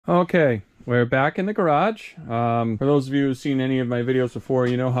Okay, we're back in the garage. For those of you who've seen any of my videos before,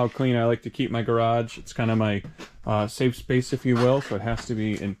 you know how clean I like to keep my garage. It's kind of my safe space, if you will, so it has to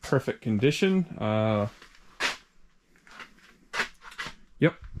be in perfect condition.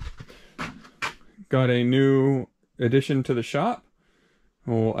 Yep. Got a new addition to the shop.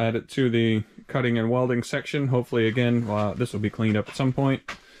 We'll add it to the cutting and welding section. Hopefully, again, this will be cleaned up at some point.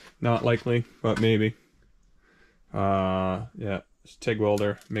 Not likely, but maybe. Yeah. TIG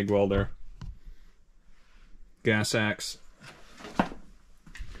welder, MIG welder, gas axe,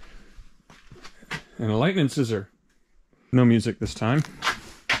 and a lightning scissor. No music this time.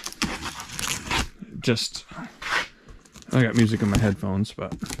 Just, I got music in my headphones,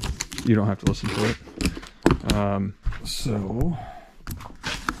 but you don't have to listen to it. So,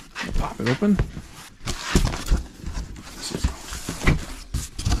 I'll pop it open.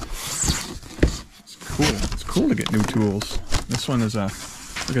 It's cool. It's cool to get new tools. This one is a,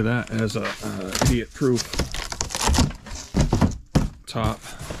 look at that, it has a idiot-proof top.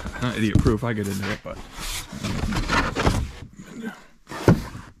 Not idiot-proof, I get into it, but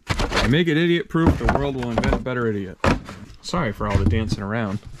I make it idiot-proof, the world will invent a better idiot. Sorry for all the dancing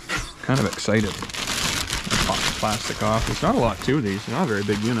around. Kind of excited. I pop the plastic off. There's not a lot to these, they're not a very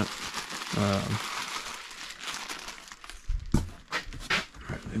big unit.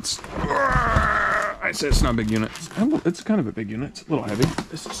 I said it's not a big unit. It's kind of a big unit. It's a little heavy.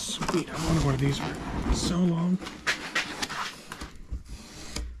 This is sweet. I wanted one of these for so long.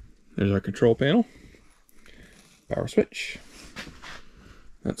 There's our control panel. Power switch.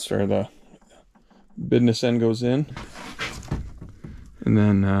 That's where the business end goes in. And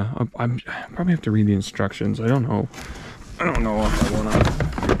then I probably have to read the instructions. I don't know if I want to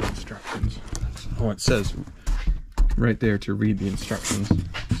read the instructions. Oh, it says right there to read the instructions. I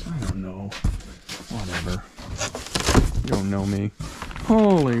don't know. Whatever. You don't know me.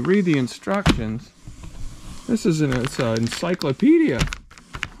 Holy, read the instructions. This is it's an encyclopedia.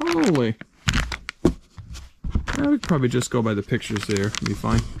 Holy. I would probably just go by the pictures there. It'd be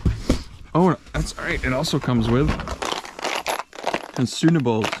fine. Oh, that's alright. It also comes with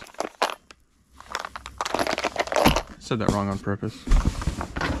consumables. I said that wrong on purpose.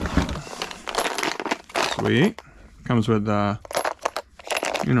 Sweet. Comes with,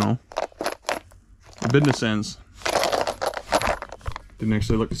 you know, business ends. Didn't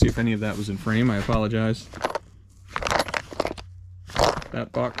actually look to see if any of that was in frame. I apologize.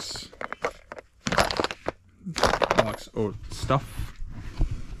 That box. Oh, stuff.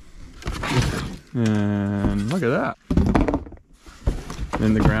 And look at that.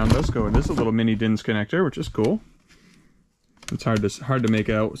 Then the ground does go in. This is a little mini DINS connector, which is cool. It's hard to make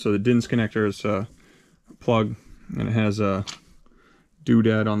out. So the DINS connector is a plug, and it has a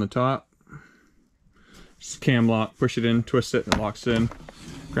doodad on the top. Just cam lock, push it in, twist it, and it locks in.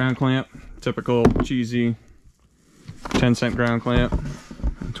 Ground clamp, typical cheesy 10-cent ground clamp,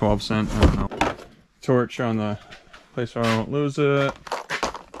 12-cent, I don't know. Torch on the place where I won't lose it.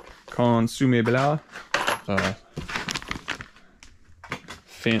 Consumable.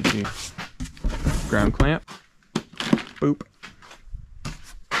 Fancy ground clamp. Boop.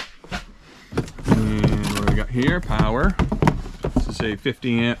 And what do we got here? Power. This is a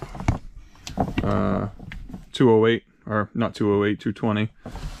 50 amp 208, or not 208, 220,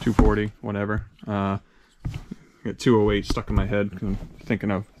 240, whatever. I got 208 stuck in my head because I'm thinking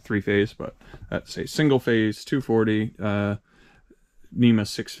of 3-phase, but that's a single phase 240 NEMA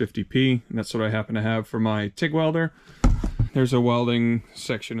 650p, and that's what I happen to have for my TIG welder. There's a welding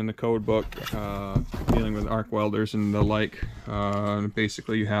section in the code book dealing with arc welders and the like.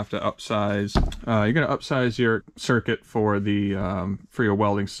 Basically, you have to upsize. You're gonna upsize your circuit for the for your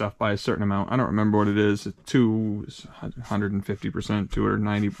welding stuff by a certain amount. I don't remember what it is. 250%,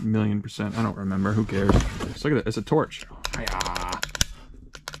 290 million%. I don't remember. Who cares? Just look at it. It's a torch.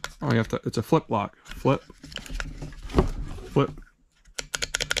 Oh, you have to. It's a flip lock. Flip. Flip.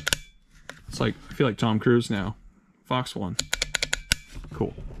 It's like, I feel like Tom Cruise now. Fox 1.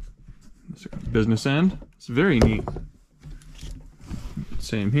 Cool. Business end. It's very neat.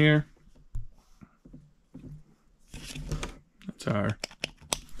 Same here. That's our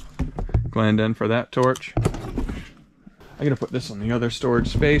gland end for that torch. I'm gonna put this on the other storage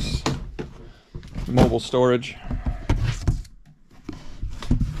space. Mobile storage.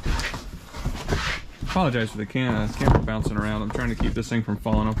 Apologize for the camera bouncing around. I'm trying to keep this thing from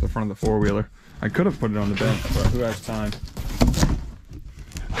falling off the front of the four-wheeler. I could have put it on the bench, but who has time?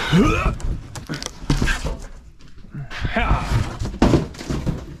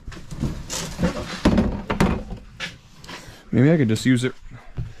 Maybe I could just use it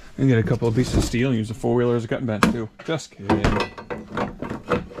and get a couple of pieces of steel and use the four-wheeler as a cutting bench too. Just kidding.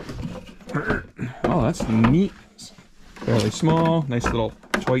 Oh, that's neat. It's fairly small, nice little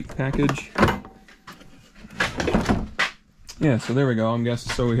white package. Yeah, so there we go. I'm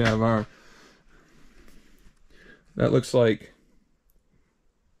guessing, so we have our, that looks like,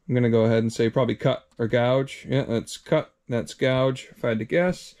 I'm going to go ahead and say probably cut or gouge. Yeah, that's cut, that's gouge, if I had to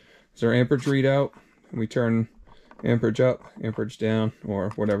guess. Is our amperage readout? We turn amperage up, amperage down,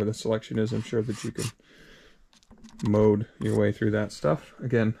 or whatever the selection is. I'm sure that you can mode your way through that stuff.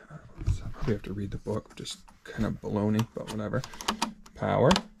 Again, I probably have to read the book, just kind of baloney, but whatever.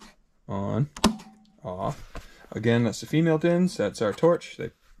 Power, on, off. Again, that's the female DINs, that's our torch. They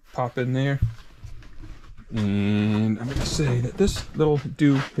pop in there. And I'm going to say that this little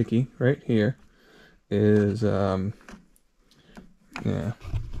doohickey right here is, yeah, I'm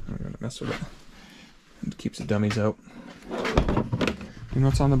going to mess with it. It keeps the dummies out. And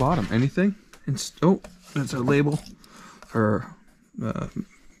what's on the bottom? Anything? Oh, that's our label for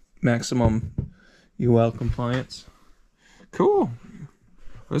maximum UL compliance. Cool.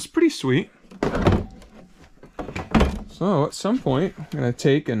 That's pretty sweet. So at some point, I'm going to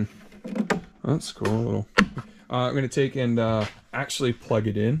take and, that's cool. I'm going to take and actually plug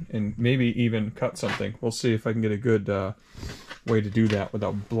it in and maybe even cut something. We'll see if I can get a good way to do that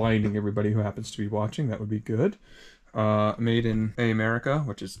without blinding everybody who happens to be watching. That would be good. Made in America,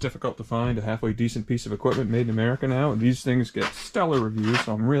 which is difficult to find a halfway decent piece of equipment made in America now. These things get stellar reviews,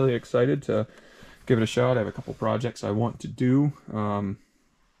 so I'm really excited to give it a shot. I have a couple projects I want to do. Gonna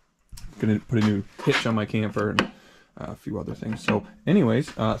put a new hitch on my camper and a few other things. So anyways,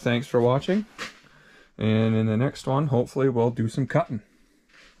 thanks for watching. And in the next one, hopefully we'll do some cutting.